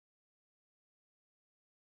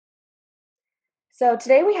So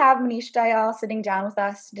today we have Manish Dayal sitting down with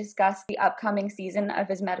us to discuss the upcoming season of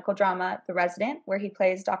his medical drama, The Resident, where he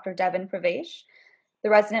plays Dr. Devin Pravesh.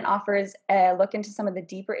 The Resident offers a look into some of the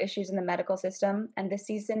deeper issues in the medical system, and this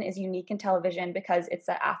season is unique in television because it's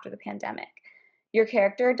set after the pandemic. Your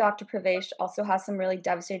character, Dr. Pravesh, also has some really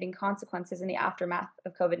devastating consequences in the aftermath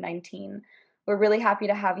of COVID-19. We're really happy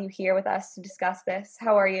to have you here with us to discuss this.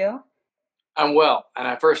 How are you? I'm well, and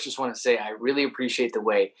I first just want to say I really appreciate the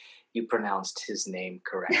way you pronounced his name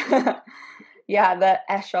correctly. Yeah, the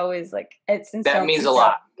Esh always like it's in That so means many a shows,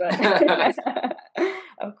 lot. but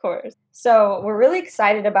of course. So we're really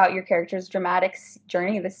excited about your character's dramatic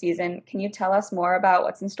journey this season. Can you tell us more about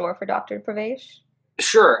what's in store for Dr. Pravesh?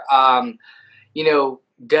 Sure.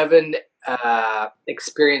 Devin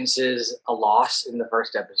experiences a loss in the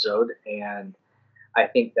first episode, and I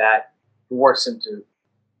think that forced him to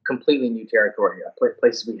completely new territory,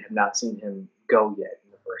 places we have not seen him go yet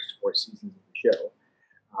in the first four seasons of the show.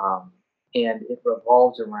 And it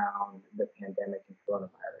revolves around the pandemic and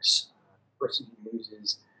coronavirus. The person who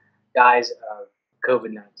dies of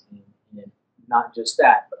COVID-19, and not just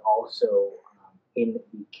that, but also in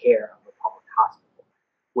the care of a public hospital,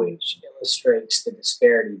 which illustrates the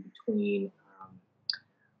disparity between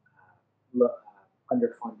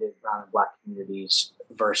underfunded brown and black communities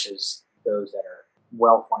versus those that are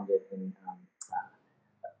well-funded in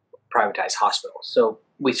privatized hospitals. So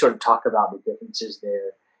we sort of talk about the differences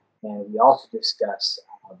there, and we also discuss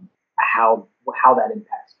how that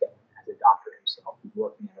impacts him as a doctor himself. He's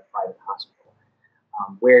working at a private hospital.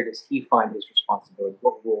 Where does he find his responsibility?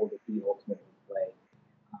 What role did he ultimately play?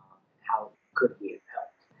 How could he have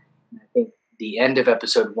helped? And I think the end of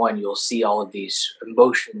episode one, you'll see all of these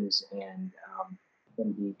emotions and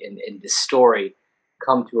in the story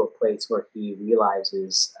come to a place where he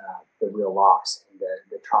realizes the real loss and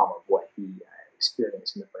the trauma of what he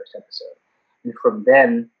experienced in the first episode. And from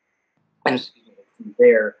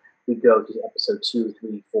there, we go to episode 2,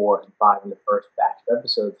 3, 4, and 5 in the first batch of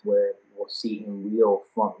episodes where we'll see him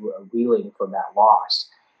reeling from that loss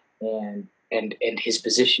and his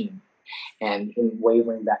position and him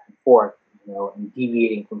wavering back and forth, and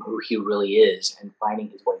deviating from who he really is and finding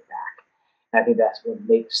his way back. And I think that's what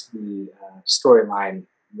makes the storyline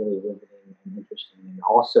really riveting and interesting, and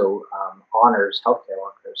also honors healthcare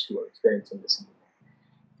workers who are experiencing the same thing,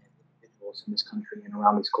 and individuals in this country and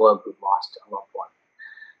around this globe who've lost a loved one.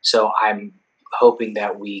 So I'm hoping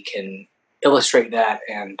that we can illustrate that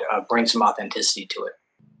and bring some authenticity to it.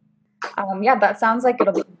 Yeah, that sounds like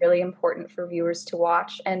it'll be really important for viewers to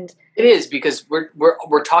watch. And it is, because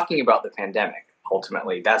we're talking about the pandemic.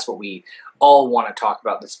 Ultimately, that's what we all want to talk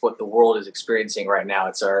about. That's what the world is experiencing right now.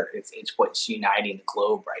 It's what's uniting the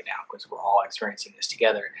globe right now, because we're all experiencing this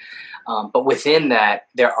together. But within that,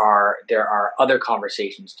 there are other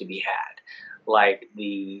conversations to be had, like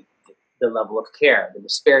the level of care, the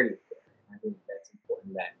disparity of care. And I think that's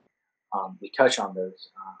important that we touch on those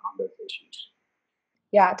issues.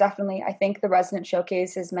 yeah, definitely. I think The Resident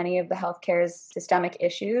showcases many of the healthcare's systemic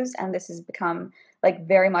issues, and this has become like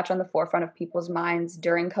very much on the forefront of people's minds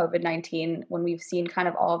during COVID-19 when we've seen kind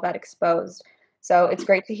of all of that exposed. So it's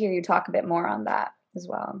great to hear you talk a bit more on that as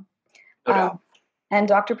well. No doubt. And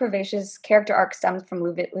Dr. Pravesh's character arc stems from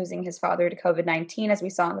losing his father to COVID-19, as we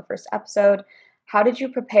saw in the first episode. How did you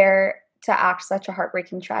prepare to act such a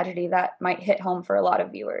heartbreaking tragedy that might hit home for a lot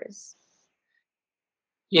of viewers?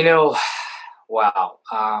 Wow.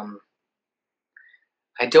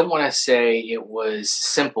 I don't want to say it was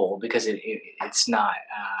simple, because it's not.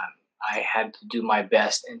 I had to do my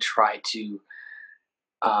best and try to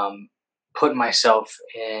put myself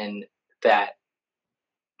in that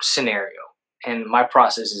scenario. And my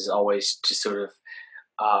process is always to sort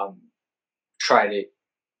of try to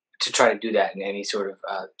do that in any sort of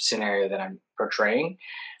scenario that I'm portraying.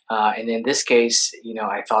 And in this case,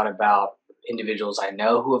 I thought about individuals I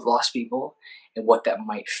know who have lost people and what that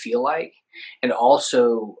might feel like, and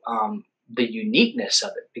also the uniqueness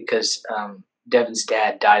of it, because Devin's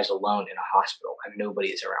dad dies alone in a hospital and nobody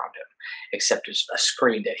is around him except a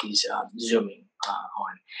screen that he's zooming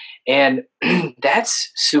on. And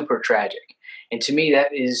that's super tragic. And to me,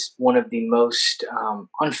 that is one of the most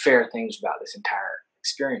unfair things about this entire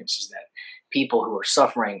experience, is that people who are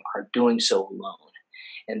suffering are doing so alone.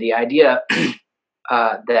 And the idea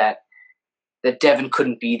that Devin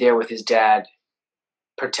couldn't be there with his dad,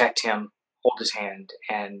 protect him, hold his hand,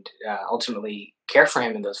 and ultimately care for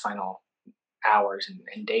him in those final hours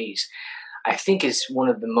and days, I think is one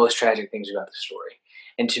of the most tragic things about the story.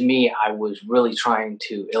 And to me, I was really trying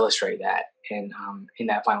to illustrate that in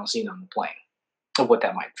that final scene on the plane, of what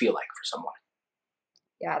that might feel like for someone.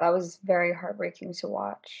 Yeah, that was very heartbreaking to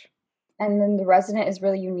watch. And then The Resident is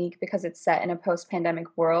really unique because it's set in a post-pandemic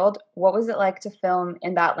world. What was it like to film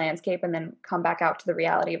in that landscape and then come back out to the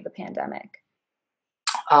reality of the pandemic?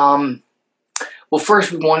 Um, well,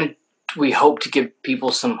 first we hope to give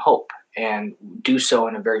people some hope and do so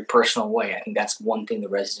in a very personal way. I think that's one thing the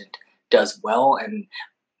resident does well, and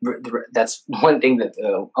that's one thing that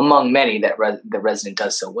among many that the resident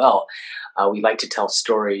does so well. We like to tell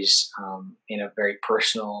stories in a very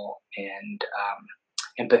personal and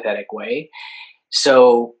empathetic way.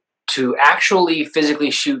 So to actually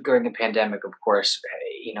physically shoot during the pandemic, of course,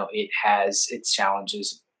 it has its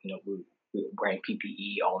challenges. We're wearing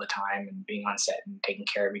PPE all the time and being on set and taking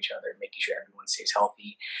care of each other, making sure everyone stays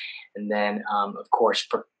healthy. And then, of course,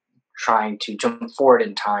 trying to jump forward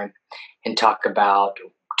in time and talk about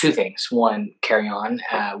two things. One, carry on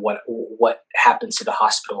what happens to the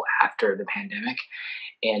hospital after the pandemic,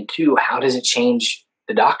 and two, how does it change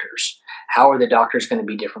the doctors? How are the doctors going to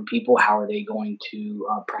be different people? How are they going to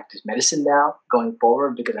practice medicine now going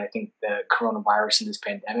forward? Because I think the coronavirus and this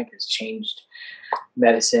pandemic has changed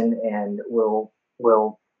medicine and will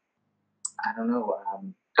I don't know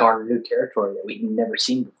garner new territory that we've never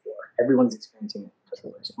seen before. Everyone's experiencing it for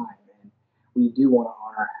the first time, and we do want to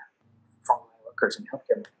honor frontline workers and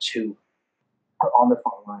healthcare workers who are on the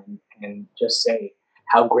front line and just say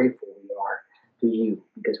how grateful we are to you,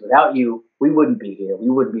 because without you, we wouldn't be here. We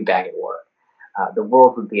wouldn't be back at work. The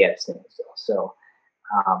world would be at a standstill. So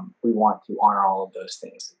we want to honor all of those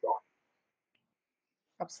things as well.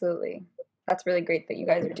 Absolutely. That's really great that you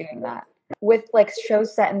guys are doing that. With like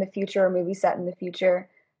shows set in the future or movies set in the future,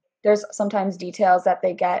 there's sometimes details that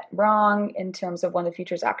they get wrong in terms of when the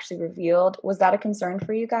future is actually revealed. Was that a concern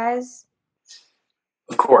for you guys?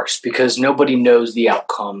 Of course, because nobody knows the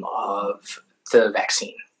outcome of the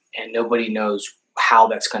vaccine, and nobody knows how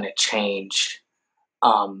that's going to change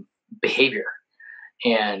behavior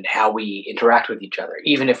and how we interact with each other.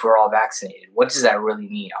 Even if we're all vaccinated, what does that really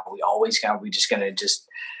mean? Are we just going to just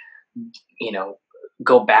you know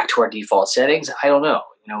go back to our default settings? I don't know.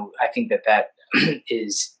 I think that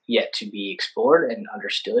is yet to be explored and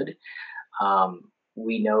understood.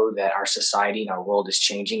 We know that our society and our world is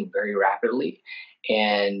changing very rapidly,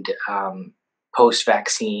 and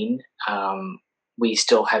post-vaccine, we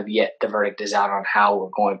still have yet the verdict is out on how we're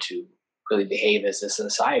going to really behave as a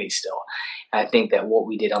society still. And I think that what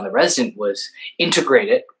we did on The Resident was integrate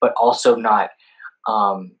it, but also not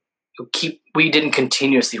we didn't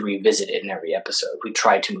continuously revisit it in every episode. We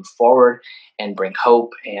tried to move forward and bring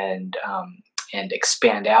hope and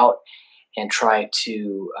expand out and try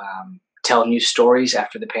to tell new stories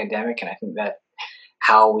after the pandemic. And I think that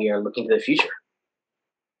how we are looking to the future.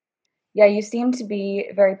 Yeah, you seem to be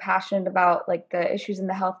very passionate about like the issues in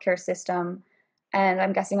the healthcare system, and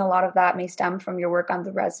I'm guessing a lot of that may stem from your work on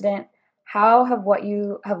The Resident. How have what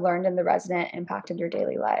you have learned in The Resident impacted your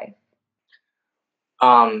daily life?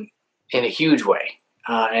 In a huge way.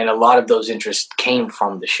 And a lot of those interests came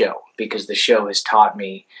from the show, because the show has taught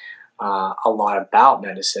me a lot about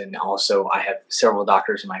medicine. Also, I have several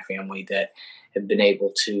doctors in my family that have been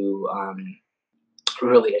able to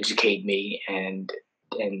really educate me and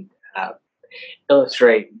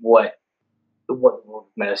illustrate what the world of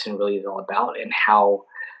medicine really is all about and how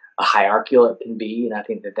hierarchical it can be. And I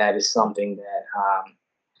think that is something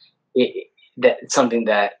that's something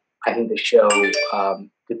that I think the show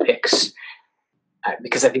depicts,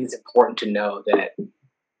 because I think it's important to know that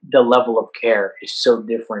the level of care is so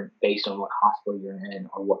different based on what hospital you're in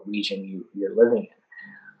or what region you're living in.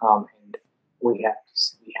 And we have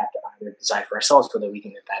to either decide for ourselves whether we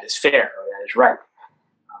think that is fair or that is right.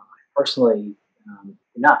 Personally, do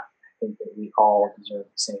not. I think that we all deserve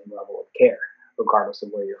the same level of care, regardless of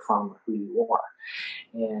where you're from or who you are.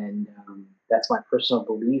 And that's my personal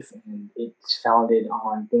belief, and it's founded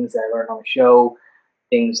on things that I learned on the show,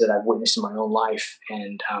 things that I've witnessed in my own life,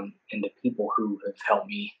 and the people who have helped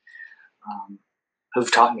me,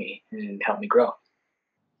 who've taught me and helped me grow.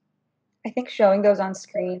 I think showing those on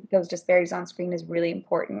screen, those disparities on screen, is really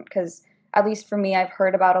important because, at least for me, I've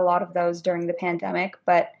heard about a lot of those during the pandemic,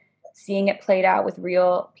 but seeing it played out with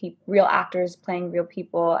real actors playing real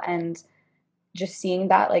people and just seeing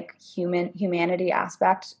that like humanity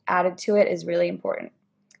aspect added to it is really important.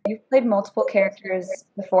 You've played multiple characters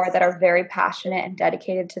before that are very passionate and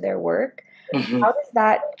dedicated to their work. Mm-hmm. How does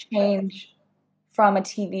that change from a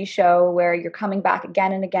TV show where you're coming back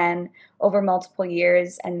again and again over multiple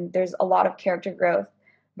years and there's a lot of character growth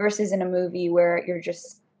versus in a movie where you're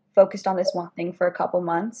just focused on this one thing for a couple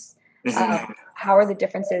months? Mm-hmm. How are the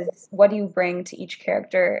differences? What do you bring to each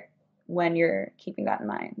character when you're keeping that in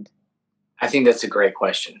mind? I think that's a great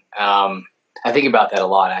question. I think about that a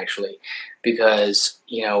lot, actually, because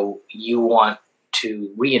you want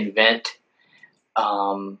to reinvent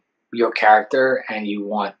your character, and you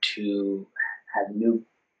want to have new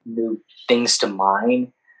things to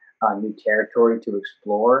mine, new territory to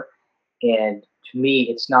explore. And to me,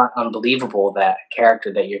 it's not unbelievable that a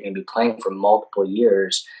character that you're going to be playing for multiple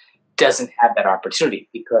years doesn't have that opportunity,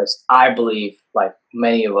 because I believe, like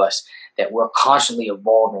many of us, that we're constantly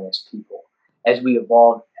evolving as people. As we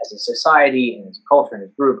evolve as a society and as a culture and as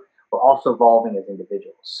a group, we're also evolving as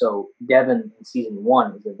individuals. So Devin in season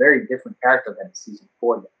 1 is a very different character than in season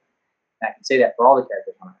 4. And I can say that for all the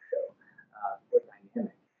characters on our show. We're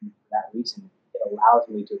dynamic. And for that reason, it allows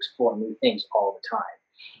me to explore new things all the time.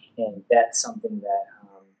 And that's something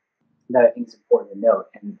that I think is important to note.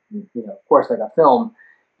 And of course, like a film,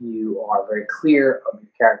 you are very clear of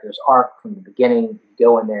your character's arc from the beginning. You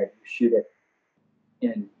go in there, you shoot it,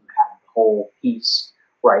 and you have the whole piece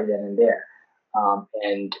right then and there.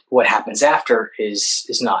 And what happens after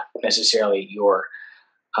is not necessarily your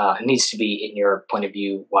needs to be in your point of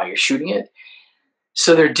view while you're shooting it.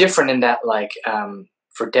 So they're different in that, like,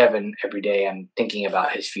 for Devin, every day I'm thinking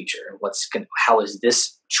about his future. How is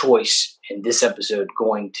this choice in this episode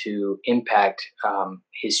going to impact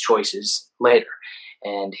his choices later,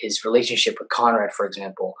 and his relationship with Conrad, for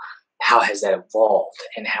example. How has that evolved,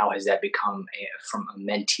 and how has that become from a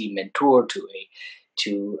mentee mentor to a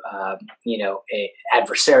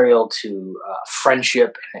adversarial to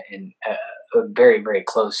friendship, and a very, very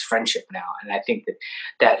close friendship now. And I think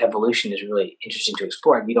that evolution is really interesting to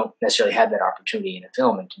explore. And you don't necessarily have that opportunity in a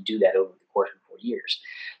film, and to do that over the course of 4 years.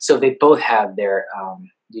 So they both have their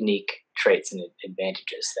unique traits and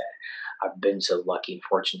advantages that I've been so lucky and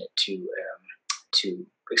fortunate to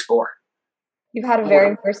explore. You've had a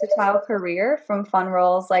very versatile career, from fun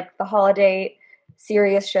roles like The Holiday,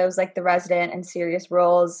 serious shows like The Resident, and serious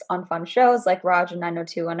roles on fun shows like Raj and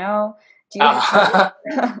 90210.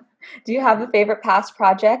 Do you have a favorite past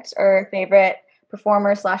project or favorite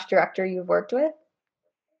performer / director you've worked with?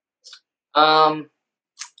 God,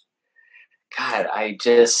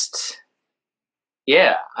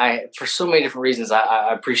 for so many different reasons,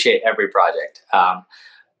 I appreciate every project.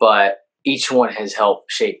 But each one has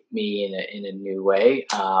helped shape me in a new way.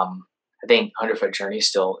 I think 100 Foot Journey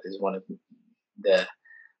still is one of the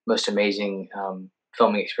most amazing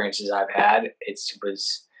filming experiences I've had.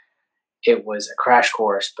 It was a crash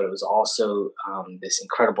course, but it was also this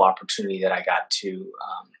incredible opportunity that I got to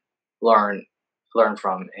learn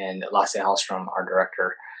from. And Lasse Hallström, our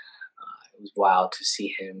director, it was wild to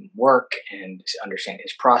see him work and to understand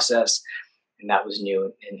his process. And that was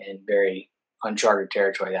new and very uncharted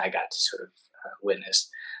territory that I got to sort of witness.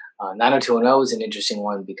 90210 is an interesting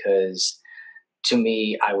one because, to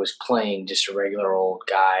me, I was playing just a regular old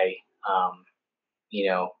guy.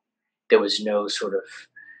 There was no sort of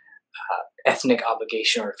ethnic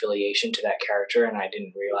obligation or affiliation to that character, and I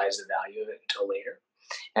didn't realize the value of it until later.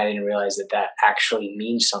 And I didn't realize that actually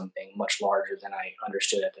means something much larger than I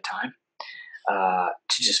understood at the time.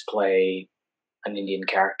 To just play an Indian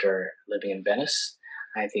character living in Venice,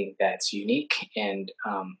 I think that's unique and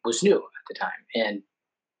was new at the time. And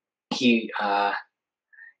he, I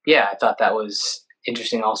thought that was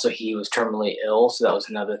interesting. Also, he was terminally ill, so that was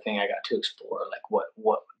another thing I got to explore, like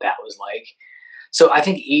what that was like. So I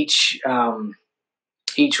think each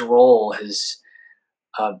role has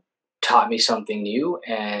taught me something new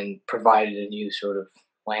and provided a new sort of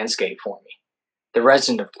landscape for me. The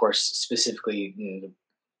Resident, of course, specifically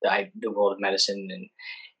the world of medicine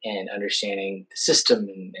and understanding the system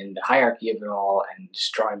and the hierarchy of it all, and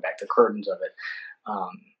just drawing back the curtains of it,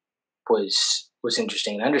 was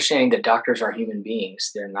interesting. And understanding that doctors are human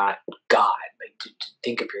beings; they're not God. Like to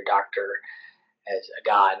think of your doctor as a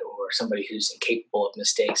god or somebody who's incapable of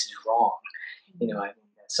mistakes is wrong. I think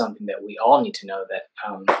that's something that we all need to know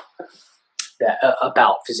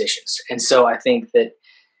about physicians. And so I think that,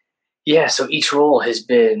 so each role has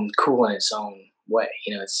been cool in its own way.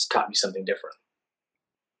 It's taught me something different.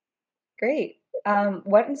 Great.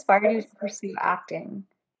 What inspired you to pursue acting?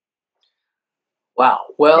 Wow.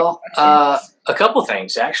 Well, a couple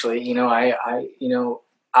things actually.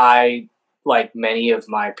 I like many of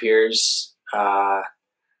my peers,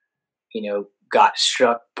 got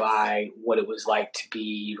struck by what it was like to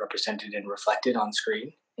be represented and reflected on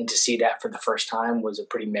screen, and to see that for the first time was a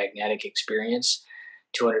pretty magnetic experience.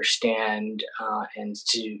 To understand and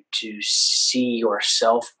to see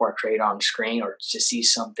yourself portrayed on screen, or to see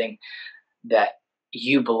something that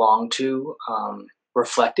you belong to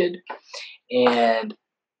reflected. And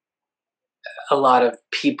a lot of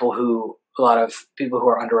people who are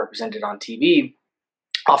underrepresented on TV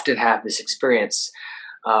often have this experience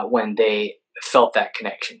when they felt that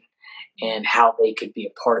connection and how they could be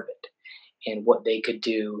a part of it and what they could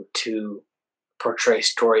do to portray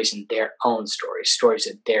stories in their own stories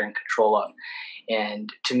that they're in control of.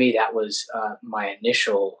 And to me, that was my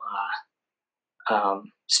initial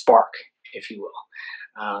spark, if you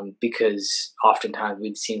will, because oftentimes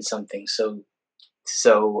we'd seen something so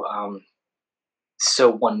so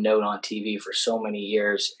one note on TV for so many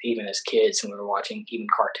years, even as kids, when we were watching even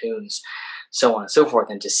cartoons, so on and so forth,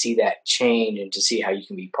 and to see that change and to see how you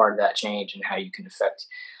can be part of that change and how you can affect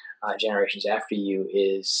generations after you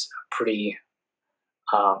is a pretty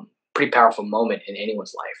powerful moment in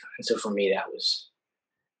anyone's life. And so for me, that was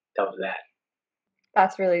that.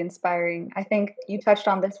 That's really inspiring. I think you touched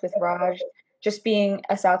on this with Raj, just being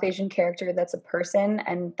a South Asian character that's a person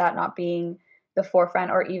and that not being the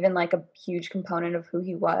forefront or even like a huge component of who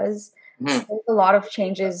he was. So Mhm. there's a lot of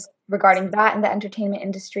changes regarding that in the entertainment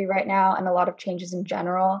industry right now and a lot of changes in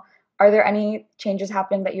general. Are there any changes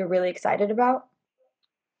happening that you're really excited about?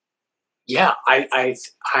 Yeah,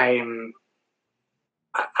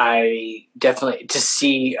 I definitely to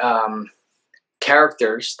see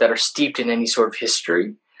characters that are steeped in any sort of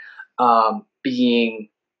history being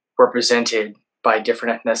represented by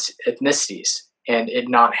different ethnicities and it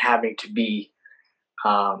not having to be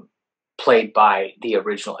um, played by the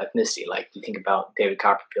original ethnicity. Like you think about David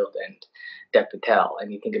Copperfield and Dev Patel,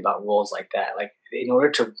 and you think about roles like that. Like in order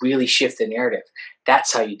to really shift the narrative,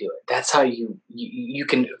 that's how you do it. That's how you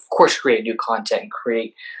can, of course, create new content and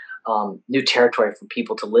create new territory for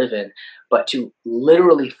people to live in, but to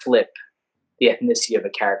literally flip the ethnicity of a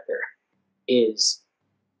character is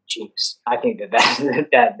genius. I think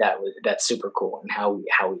that's super cool, and how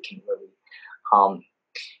we can really um,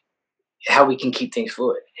 how we can keep things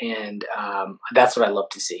fluid, and that's what I love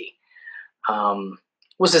to see.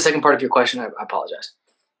 What's the second part of your question? I apologize.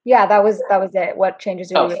 Yeah, that was it. What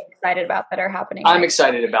changes are you Oh, really excited about that are happening I'm right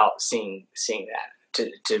excited about seeing that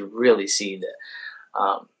to really see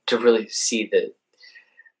the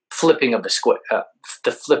flipping of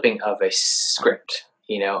the flipping of a script.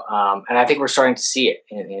 And I think we're starting to see it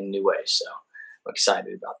in new ways. So I'm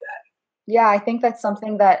excited about that. Yeah, I think that's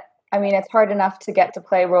something that I mean, it's hard enough to get to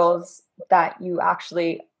play roles that you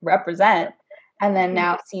actually represent, and then Mhm.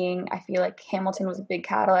 now seeing I feel like Hamilton was a big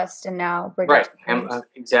catalyst, and now Right, Bridgerton.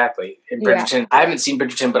 exactly. In Yeah, Bridgerton, I haven't seen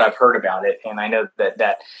Bridgerton, but I've heard about it, and I know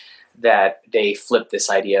that they flip this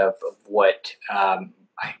idea of what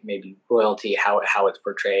maybe royalty, how it's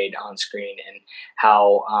portrayed on screen, and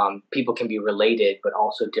how people can be related, but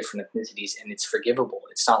also different ethnicities, and it's forgivable.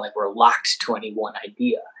 It's not like we're locked to any one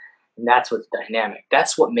idea, and that's what's dynamic.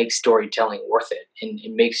 That's what makes storytelling worth it, and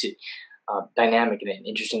it makes it dynamic and an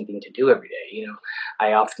interesting thing to do every day.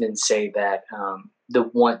 I often say that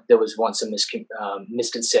there was once a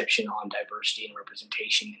misconception on diversity and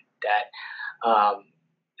representation that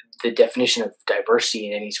the definition of diversity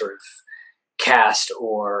in any sort of cast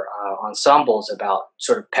or ensemble is about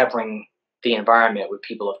sort of peppering the environment with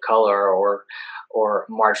people of color or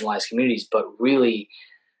marginalized communities, but really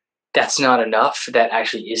that's not enough. That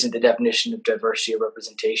actually isn't the definition of diversity or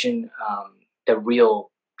representation. The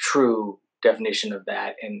real, true definition of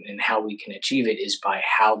that and how we can achieve it is by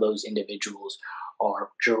how those individuals are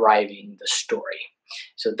driving the story.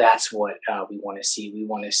 So that's what we want to see. We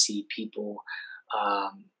want to see people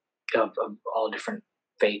um, of all different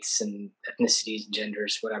faiths and ethnicities,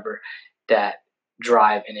 genders, whatever, that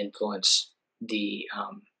drive and influence the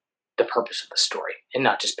purpose of the story and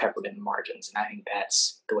not just peppered in the margins. And I think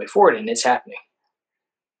that's the way forward, and it's happening.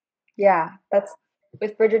 yeah, that's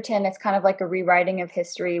with Bridgerton, it's kind of like a rewriting of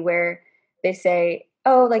history where they say,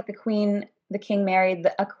 "Oh, like the king married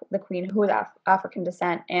the queen who was African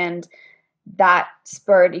descent," and that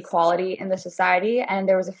spurred equality in the society. And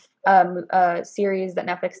there was a series that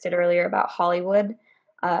Netflix did earlier about Hollywood.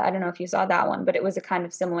 I don't know if you saw that one, but it was a kind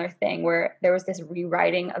of similar thing where there was this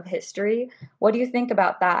rewriting of history. What do you think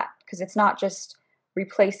about that? Because it's not just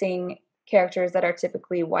replacing characters that are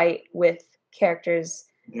typically white with characters,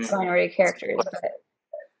 Mhm. minority characters, but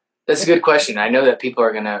That's a it's good question. I know that people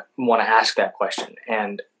are going to want to ask that question,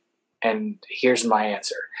 and here's my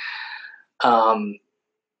answer. Um,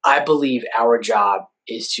 I believe our job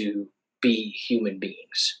is to be human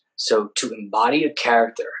beings. So to embody a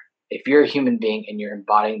character, if you're a human being and you're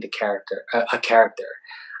embodying a character,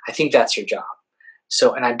 I think that's your job.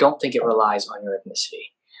 So, and I don't think it relies on your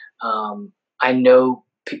ethnicity. I know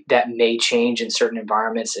that may change in certain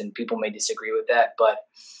environments, and people may disagree with that, but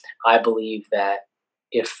I believe that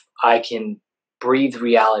if I can breathe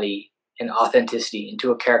reality and authenticity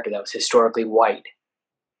into a character that was historically white,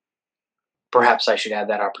 perhaps I should have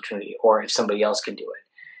that opportunity, or if somebody else can do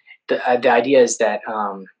it. The idea is that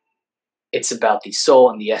it's about the soul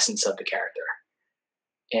and the essence of the character.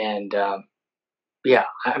 And yeah,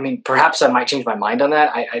 I mean, perhaps I might change my mind on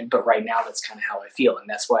that. But right now, that's kind of how I feel, and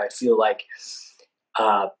that's why I feel like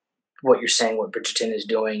uh, what you're saying, what Bridgerton is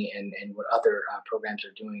doing, and what other programs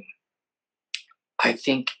are doing. I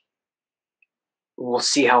think we'll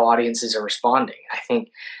see how audiences are responding. I think,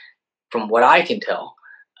 from what I can tell,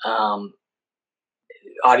 um,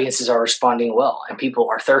 audiences are responding well, and people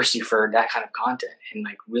are thirsty for that kind of content, and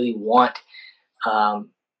like really want um,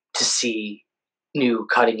 to see new,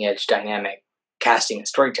 cutting edge, dynamic casting and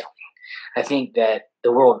storytelling. I think that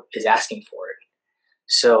the world is asking for it.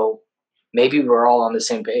 So maybe we're all on the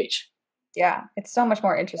same page. Yeah, it's so much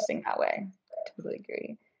more interesting that way. I totally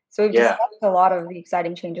agree. So we've Yeah. discussed a lot of the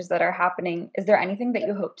exciting changes that are happening. Is there anything that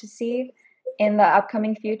you hope to see in the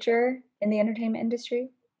upcoming future in the entertainment industry?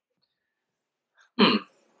 Hmm.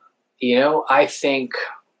 I think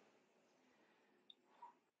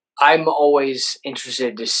I'm always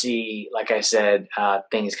interested to see, like I said,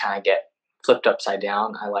 things kind of get flipped upside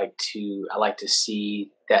down. I like to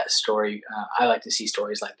see that story. I like to see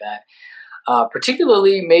stories like that.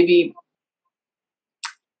 Particularly, maybe,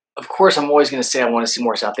 of course, I'm always going to say I want to see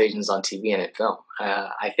more South Asians on TV and in film.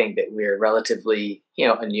 I think that we're relatively,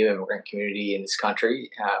 a new immigrant community in this country,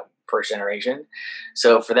 first generation.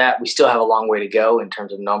 So for that, we still have a long way to go in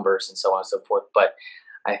terms of numbers and so on and so forth. But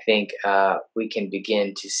I think we can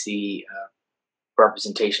begin to see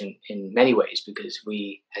representation in many ways because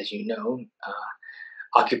we, as you know,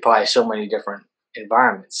 occupy so many different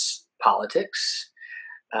environments: politics,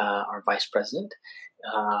 our vice president,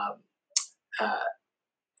 uh, uh,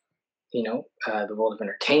 the world of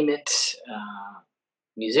entertainment,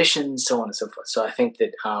 musicians, so on and so forth. So I think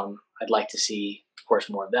that I'd like to see, of course,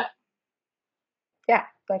 more of that. Yeah,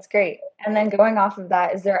 that's great. And then going off of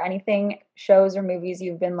that, is there anything, shows or movies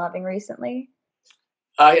you've been loving recently?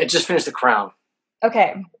 I just finished The Crown.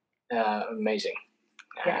 Okay. Amazing.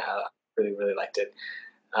 Yeah. Really, really liked it.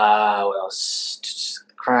 What else? Just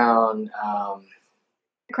The Crown.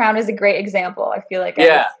 The Crown is a great example. I feel like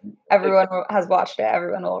Yeah, everyone has watched it.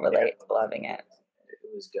 Everyone will yeah, relate to loving it. it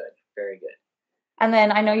was good. Very good. And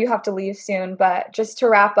then I know you have to leave soon, but just to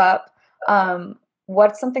wrap up,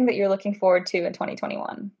 what's something that you're looking forward to in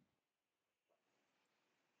 2021?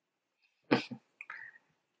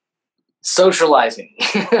 Socializing,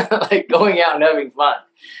 like going out and having fun.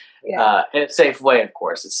 Yeah. In a safe way, of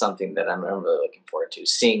course. It's something that I'm really looking forward to.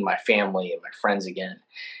 Seeing my family and my friends again,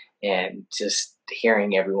 and just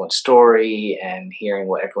hearing everyone's story and hearing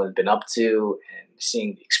what everyone's been up to, and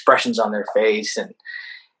seeing the expressions on their face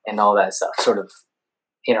and all that stuff. Sort of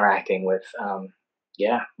interacting with,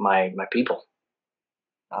 my people.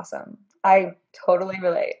 Awesome. I totally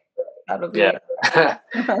relate. That'll Yeah.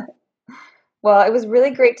 be well, it was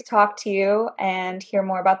really great to talk to you and hear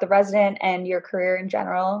more about The Resident and your career in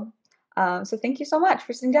general. So thank you so much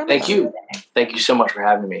for sitting down with Thank us you. today. Thank you so much for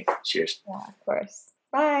having me. Cheers. Yeah, of course.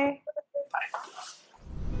 Bye. Bye.